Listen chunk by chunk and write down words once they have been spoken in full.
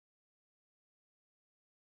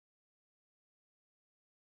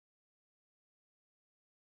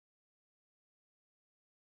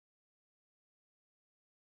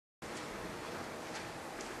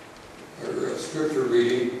scripture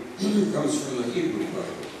reading comes from the Hebrew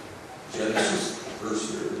Bible, Genesis,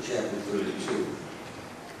 chapter 32.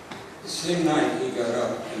 The same night he got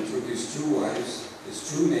up and took his 2 wives,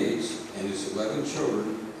 his 2 maids, and his 11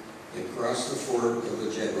 children, and crossed the ford of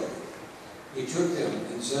the Jabbok. He took them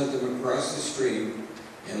and sent them across the stream,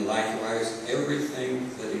 and likewise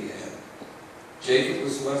everything that he had. Jacob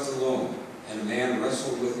was left alone, and a man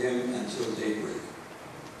wrestled with him until daybreak.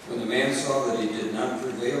 When the man saw that he did not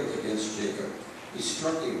prevail against Jacob, he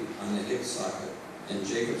struck him on the hip socket, and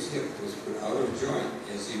Jacob's hip was put out of joint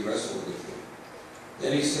as he wrestled with him.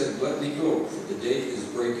 Then he said, "Let me go, for the day is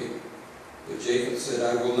breaking." But Jacob said,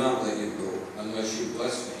 "I will not let you go, unless you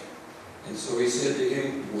bless me." And so he said to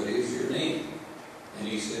him, "What is your name?" And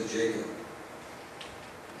he said, "Jacob."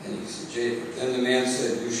 And he said, "Jacob." Then the man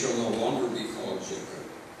said, "You shall no longer be called Jacob,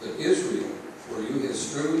 but Israel, for you have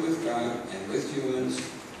striven with God and with humans,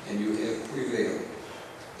 and you have prevailed."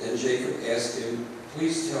 Then Jacob asked him,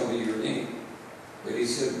 "Please tell me your name." But he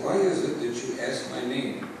said, "Why is it that you ask my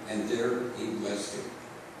name?" And there he blessed him.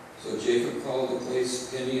 So Jacob called the place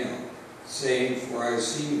Peniel, saying, "For I have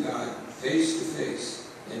seen God face to face,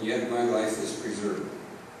 and yet my life is preserved."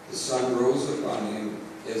 The sun rose upon him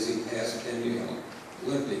as he passed Peniel,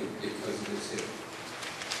 limping because of his hip.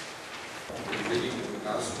 The reading of the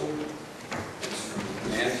Gospel is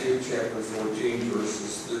from Matthew chapter 14,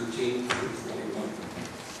 verses 13 through 21.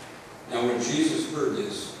 Now when Jesus heard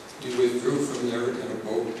this, he withdrew from there in a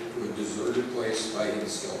boat to a deserted place by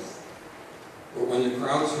himself. But when the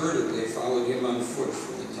crowds heard it, they followed him on foot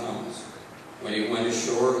from the towns. When he went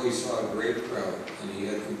ashore, he saw a great crowd, and he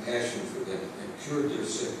had compassion for them and cured their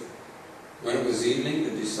sick. When it was evening,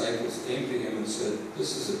 the disciples came to him and said,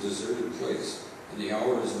 "This is a deserted place, and the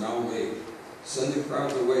hour is now late. Send the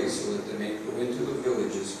crowds away so that they may go into the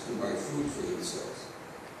villages and buy food for themselves."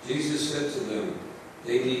 Jesus said to them,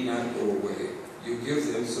 "They need not go away. You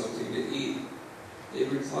give them something to eat." They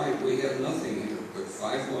replied, "We have nothing here but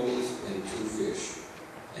 5 loaves and 2 fish.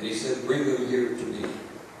 And he said, "Bring them here to me."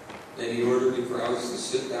 Then he ordered the crowds to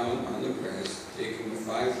sit down on the grass, taking the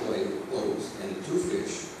 5 loaves and 2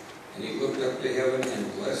 fish. And he looked up to heaven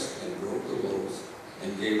and blessed and broke the loaves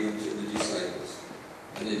and gave them to the disciples.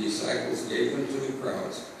 And the disciples gave them to the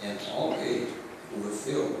crowds, and all ate and were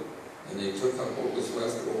filled. And they took up what was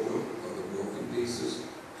left over of the broken pieces,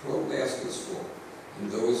 12 baskets full. And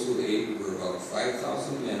those who ate were about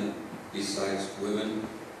 5,000 men, besides women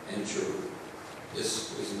and children.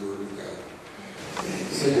 This is the word of God.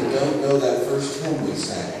 So you don't know that first hymn we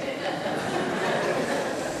sang.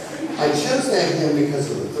 I chose that hymn because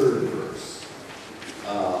of the 3rd verse.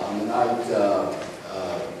 On the night,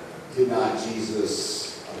 did not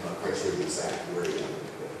Jesus, I'm not quite sure the exact wording,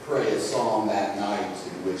 pray a psalm that night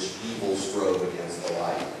in which evil strove against the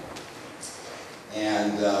light.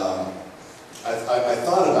 And I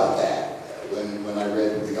thought about that when I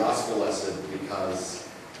read the gospel lesson, because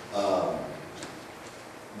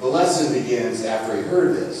the lesson begins after he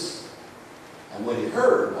heard this. And what he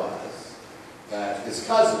heard was that his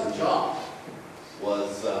cousin, John,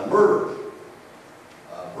 was murdered,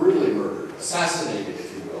 brutally murdered, assassinated,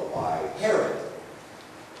 if you will, by Herod.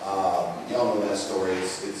 You all know that story.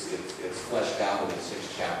 It's fleshed out in the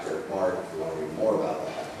 6th chapter of Mark, if you want to read more about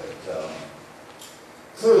that. But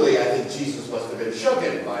clearly, I think Jesus must have been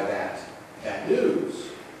shaken by that news,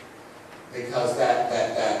 because that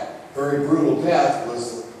very brutal death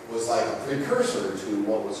was like a precursor to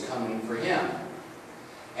what was coming for him.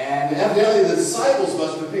 And evidently the disciples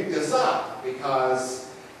must have picked this up, because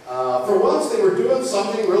for once they were doing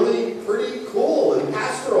something really pretty cool and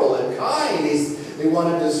pastoral and kind. They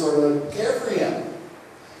wanted to sort of care for him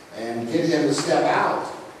and get him to step out.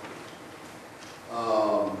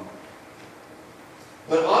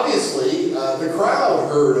 But obviously the crowd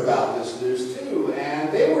heard about this news too,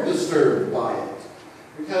 and they were disturbed by it.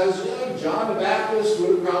 Because, John the Baptist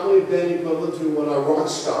would have probably been equivalent to what a rock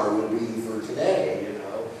star would be for today,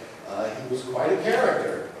 He was quite a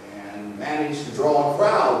character and managed to draw a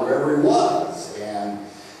crowd wherever he was. And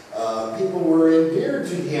people were endeared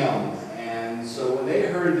to him. And so when they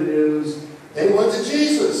heard the news, they went to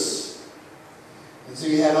Jesus. And so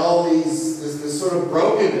you had all this sort of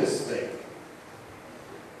brokenness thing.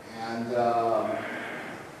 And the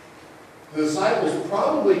disciples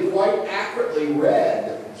probably quite accurately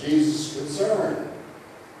read Jesus' concern,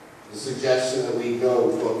 the suggestion that we go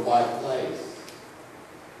to a quiet place.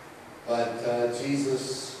 But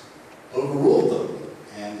Jesus overruled them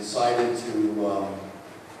and decided to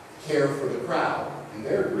care for the crowd and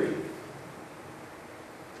their grief.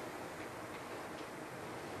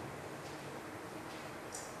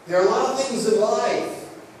 There are a lot of things in life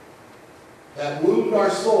that wound our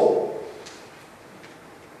soul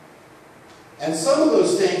And some of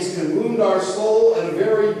those things can wound our soul at a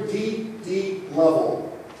very deep, deep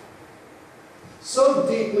level. So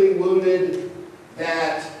deeply wounded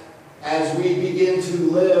that as we begin to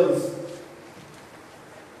live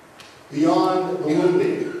beyond the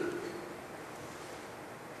wounding,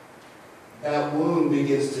 that wound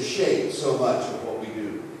begins to shape so much of what we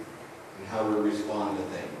do and how we respond to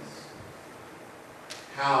things,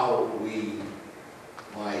 how we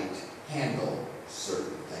might handle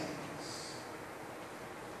certain things.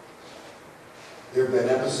 There have been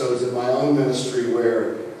episodes in my own ministry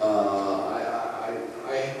where I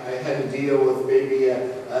had to deal with maybe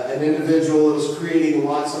an individual that was creating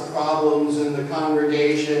lots of problems in the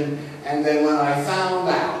congregation, and then when I found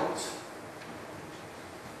out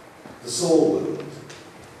the soul wound,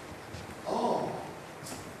 oh,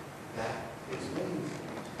 that is me.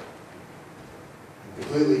 It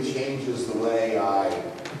completely changes the way I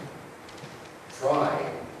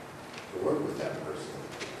try to work with that person.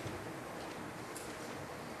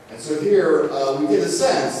 And so here we get a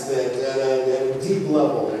sense that at a deep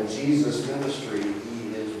level in Jesus' ministry,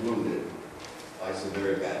 he is wounded by some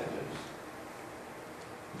very bad news.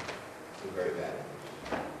 Some very bad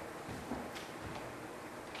news.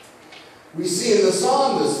 We see in the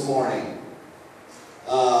psalm this morning,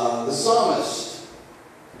 the psalmist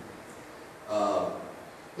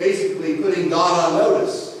basically putting God on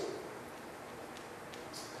notice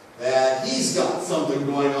that he's got something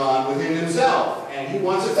going on within himself, and he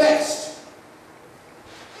wants it fixed.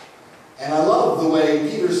 And I love the way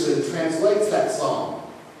Peterson translates that psalm,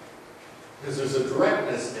 because there's a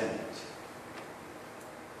directness in it.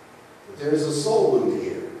 But there's a soul wound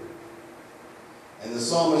here. And the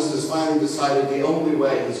psalmist has finally decided the only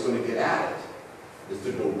way he's going to get at it is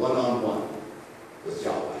to go one-on-one with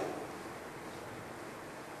Yahweh.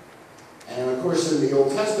 And of course, in the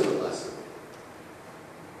Old Testament lesson,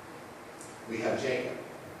 we have Jacob,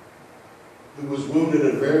 who was wounded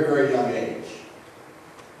at a very, very young age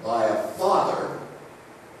by a father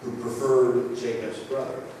who preferred Jacob's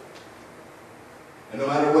brother. And no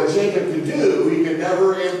matter what Jacob could do, he could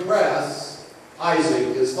never impress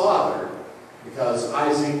Isaac, his father, because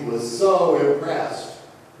Isaac was so impressed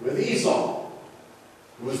with Esau,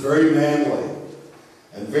 who was very manly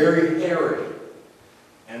and very hairy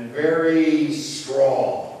and very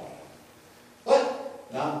strong, but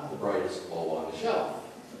not the brightest bulb on the shelf.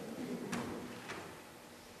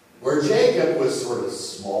 Where Jacob was sort of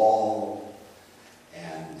small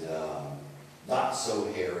and not so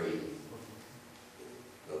hairy,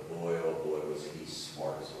 but boy, oh boy, was he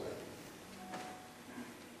smart as well.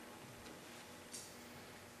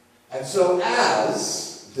 And so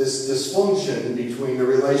as this dysfunction between the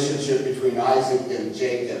relationship between Isaac and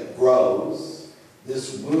Jacob grows,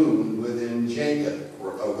 this wound within Jacob grows.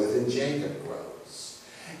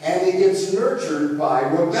 And it gets nurtured by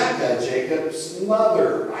Rebekah, Jacob's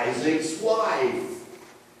mother, Isaac's wife.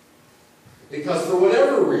 Because for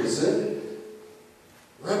whatever reason,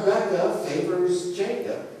 Rebekah favors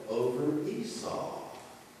Jacob over Esau.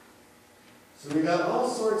 So we got all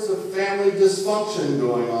sorts of family dysfunction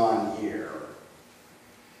going on here.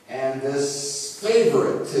 And this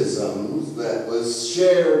favoritism that was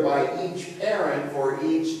shared by each parent for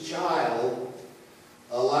each child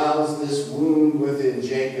allows this wound within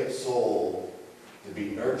Jacob's soul to be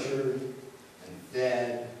nurtured and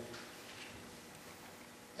fed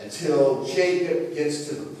until Jacob gets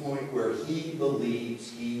to the point where he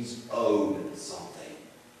believes he's owed something.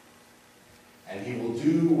 And he will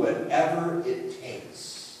do whatever it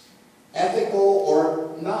takes, ethical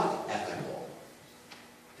or not ethical,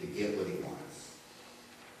 to get what he wants.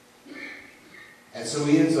 And so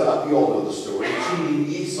he ends up, you all know the story, cheating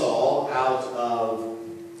Esau out of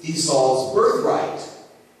Esau's birthright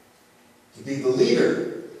to be the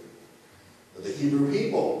leader of the Hebrew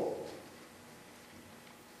people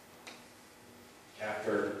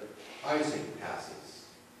after Isaac passes.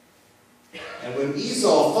 And when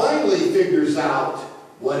Esau finally figures out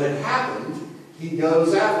what had happened, he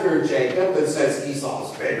goes after Jacob and says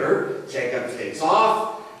Esau's bigger. Jacob takes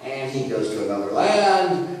off and he goes to another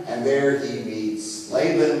land, and there he meets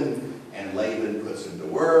Laban, and Laban puts him to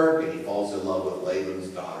work, and he falls in love with Laban's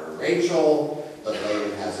daughter Rachel, but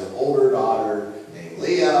Laban has an older daughter named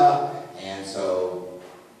Leah, and so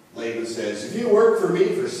Laban says, if you work for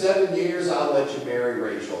me for 7 years, I'll let you marry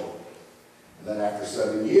Rachel. And then after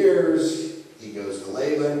 7 years, he goes to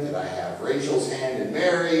Laban, and I have Rachel's hand in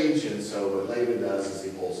marriage, and so what Laban does is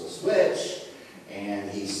he pulls a switch, and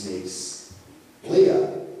he sneaks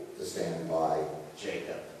Leah to stand by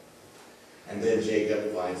Jacob. And then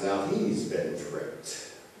Jacob finds out he's been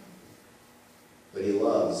tricked. But he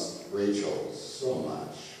loves Rachel so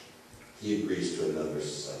much, he agrees to another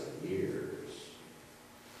 7 years.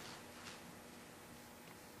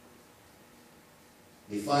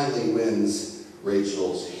 He finally wins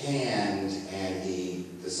Rachel's hand, and he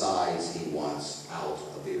decides he wants out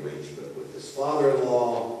of the arrangement with his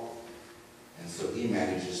father-in-law, and so he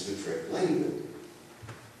manages to trick Laban.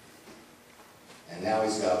 And now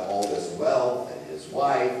he's got all this wealth and his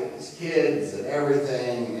wife and his kids and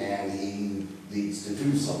everything, and he needs to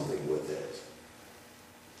do something with it.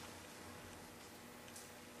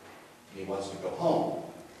 He wants to go home,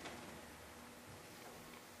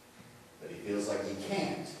 but he feels like he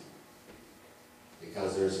can't,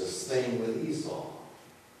 because there's this thing with Esau.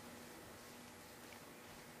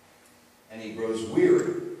 And he grows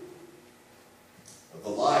weary of the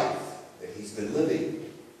life that he's been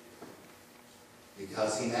living,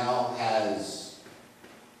 because he now has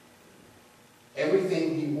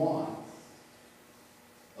everything he wants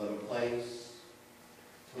but a place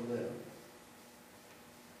to live.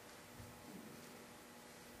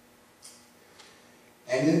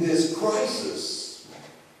 And in this crisis,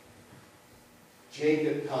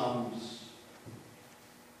 Jacob comes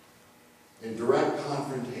in direct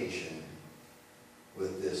confrontation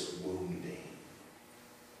with this wounding.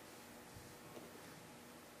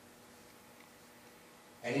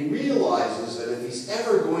 And he realizes that if he's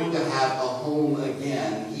ever going to have a home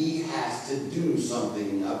again, he has to do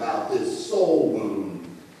something about this soul wound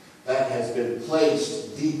that has been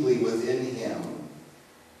placed deeply within him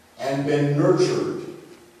and been nurtured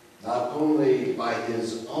not only by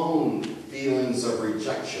his own feelings of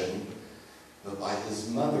rejection, but by his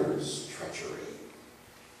mother's treachery.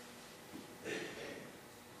 And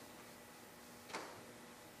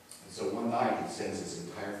so one night he sends his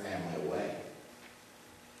entire family away.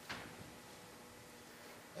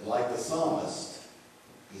 And like the psalmist,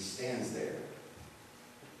 he stands there,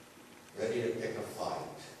 ready to pick a fight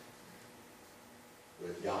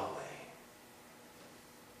with Yahweh.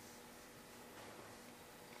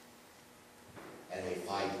 And they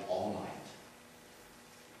fight all night.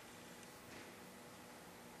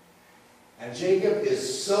 And Jacob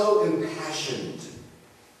is so impassioned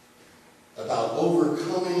about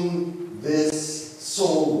overcoming this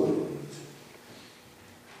soul wound.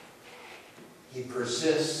 He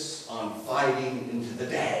persists on fighting into the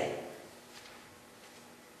day.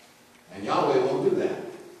 And Yahweh won't do that.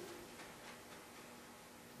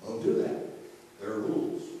 Won't do that. There are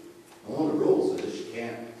rules. And one of the rules is you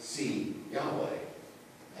can't see Yahweh.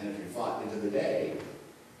 And if you fought into the day,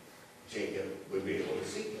 Jacob would be able to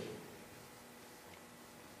see him.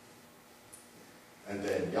 And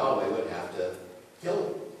then Yahweh would have to kill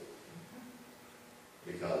him,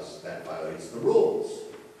 because that violates the rules.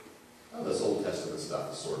 Now, this Old Testament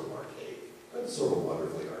stuff is sort of archaic, but it's sort of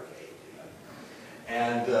wonderfully archaic, you know.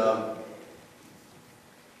 And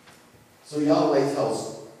so Yahweh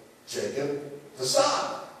tells Jacob to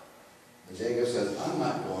stop. And Jacob says, I'm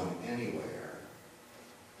not going anywhere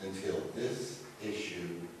until this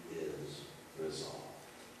issue is resolved.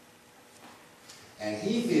 And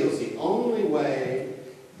he feels the only way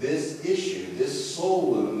this issue, this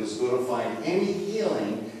soul wound, is going to find any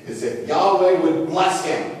healing is if Yahweh would bless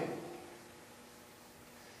him.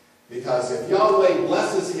 Because if Yahweh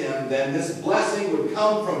blesses him, then this blessing would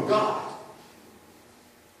come from God.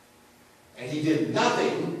 And he did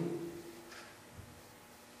nothing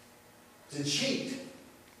to cheat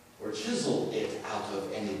or chisel it out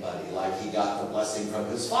of anybody like he got the blessing from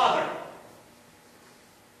his father.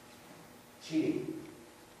 Cheating.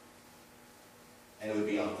 And it would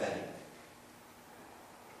be authentic.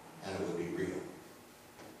 And it would be real.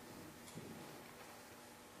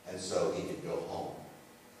 And so he could go home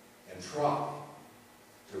and try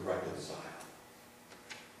to reconcile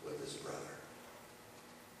with his brother.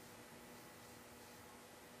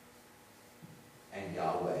 And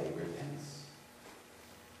Yahweh repents,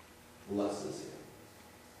 blesses him.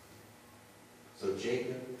 So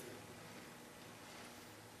Jacob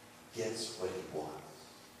gets what he wants.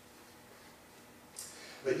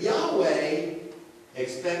 But Yahweh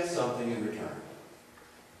expects something in return.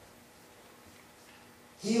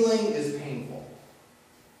 Healing is painful.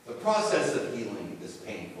 The process of healing is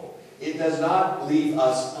painful. It does not leave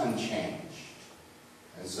us unchanged.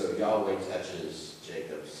 And so Yahweh touches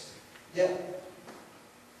Jacob's hip.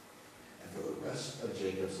 And for the rest of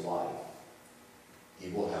Jacob's life, he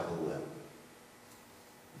will have a limp.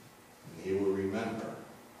 And he will remember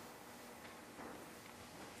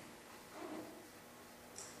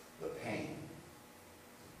the pain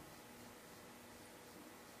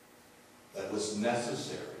that was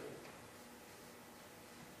necessary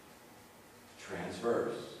to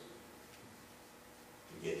transverse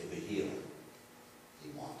to get to the healing he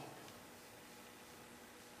wanted.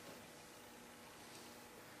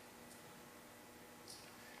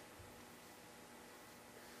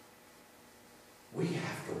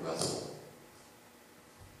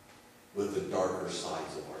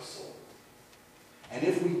 And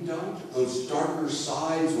if we don't, those darker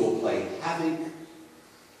sides will play havoc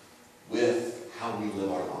with how we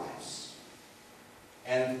live our lives.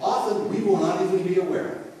 And often we will not even be aware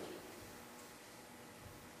of it.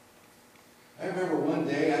 I remember one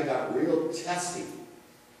day I got real testy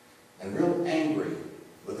and real angry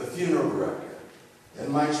with the funeral director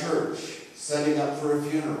in my church, setting up for a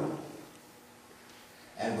funeral.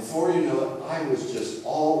 And before you know it, I was just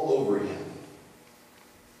all over him.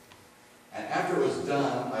 And after it was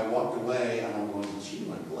done, I walked away and I'm going, gee,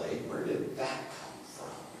 my blade, where did that come from?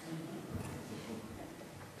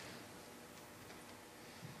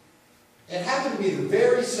 It happened to be the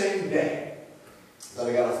very same day that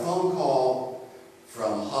I got a phone call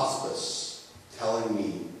from hospice telling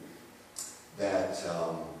me that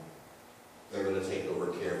they're going to take over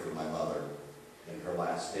care for my mother in her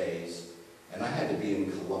last days. And I had to be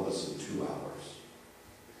in Columbus in 2 hours.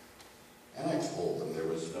 And I told them there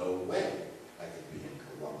was no way I could be in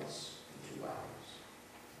Columbus in 2 hours.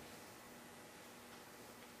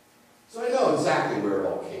 So I know exactly where it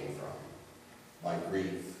all came from. My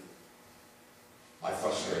grief, my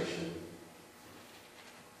frustration,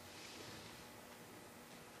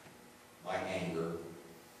 my anger,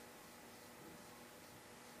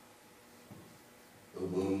 the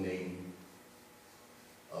wounding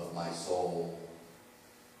of my soul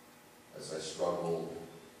as I struggled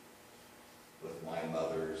with my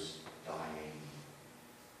mother's dying.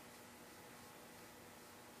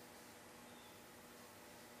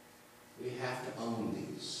 We have to own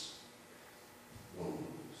these wounds.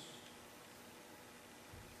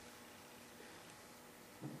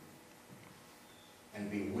 And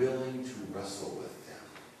be willing to wrestle with them,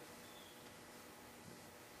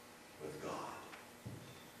 with God.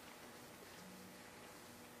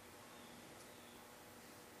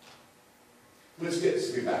 Which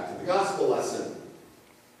gets me back to the gospel lesson.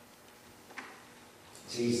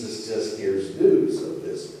 Jesus just hears news of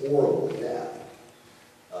this horrible death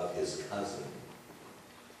of his cousin.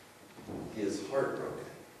 He is heartbroken.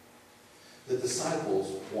 The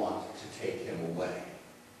disciples want to take him away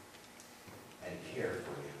and care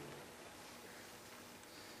for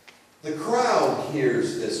him. The crowd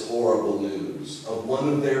hears this horrible news of one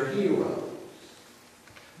of their heroes.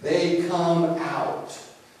 They come out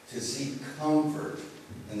to seek comfort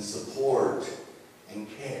and support and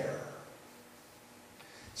care.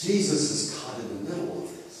 Jesus is caught in the middle of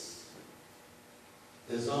this.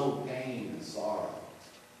 His own pain and sorrow.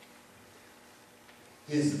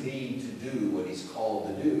 His need to do what he's called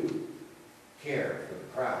to do. Care for the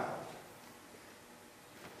crowd.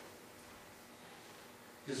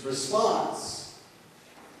 His response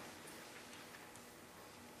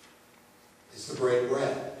is to break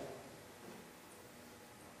bread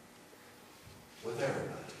with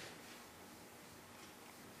everybody.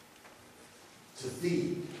 To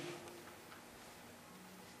feed.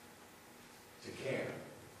 To care.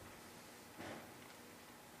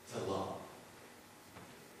 To love.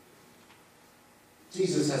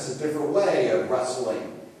 Jesus has a different way of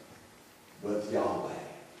wrestling with Yahweh.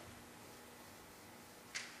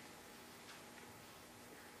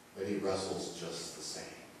 But he wrestles just the same.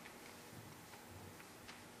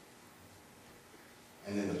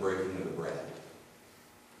 And in the breaking of the bread,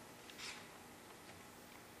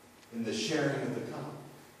 in the sharing of the cup,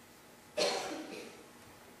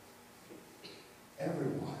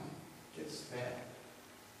 everyone gets fed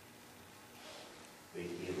the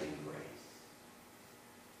healing grace.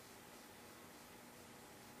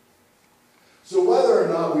 So whether or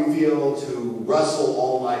not we feel to wrestle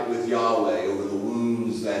all night with Yahweh over the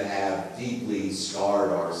wounds that have deeply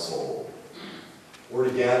scarred our soul, or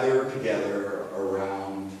to gather together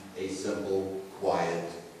around a simple, quiet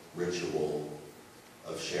ritual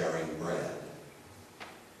of sharing bread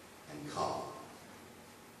and cup,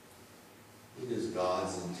 it is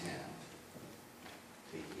God's intent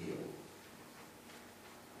to heal.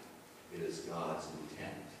 It is God's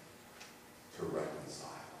intent to reconcile.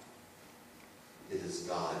 It is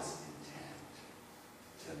God's intent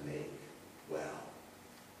to make well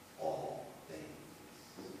all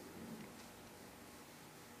things.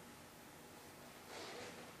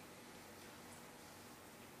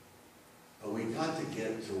 But we got to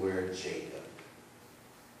get to where Jacob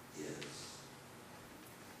is.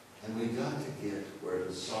 And we got to get where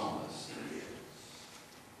the psalmist is.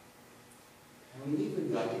 And we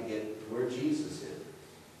even got to get to where Jesus is.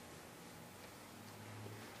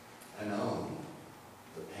 And own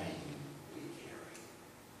the pain we carry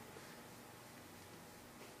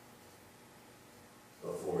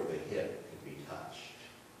before the hip can be touched,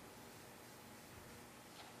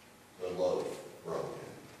 the loaf broken,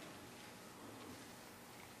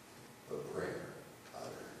 the prayer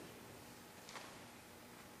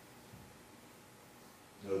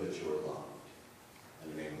that you are loved.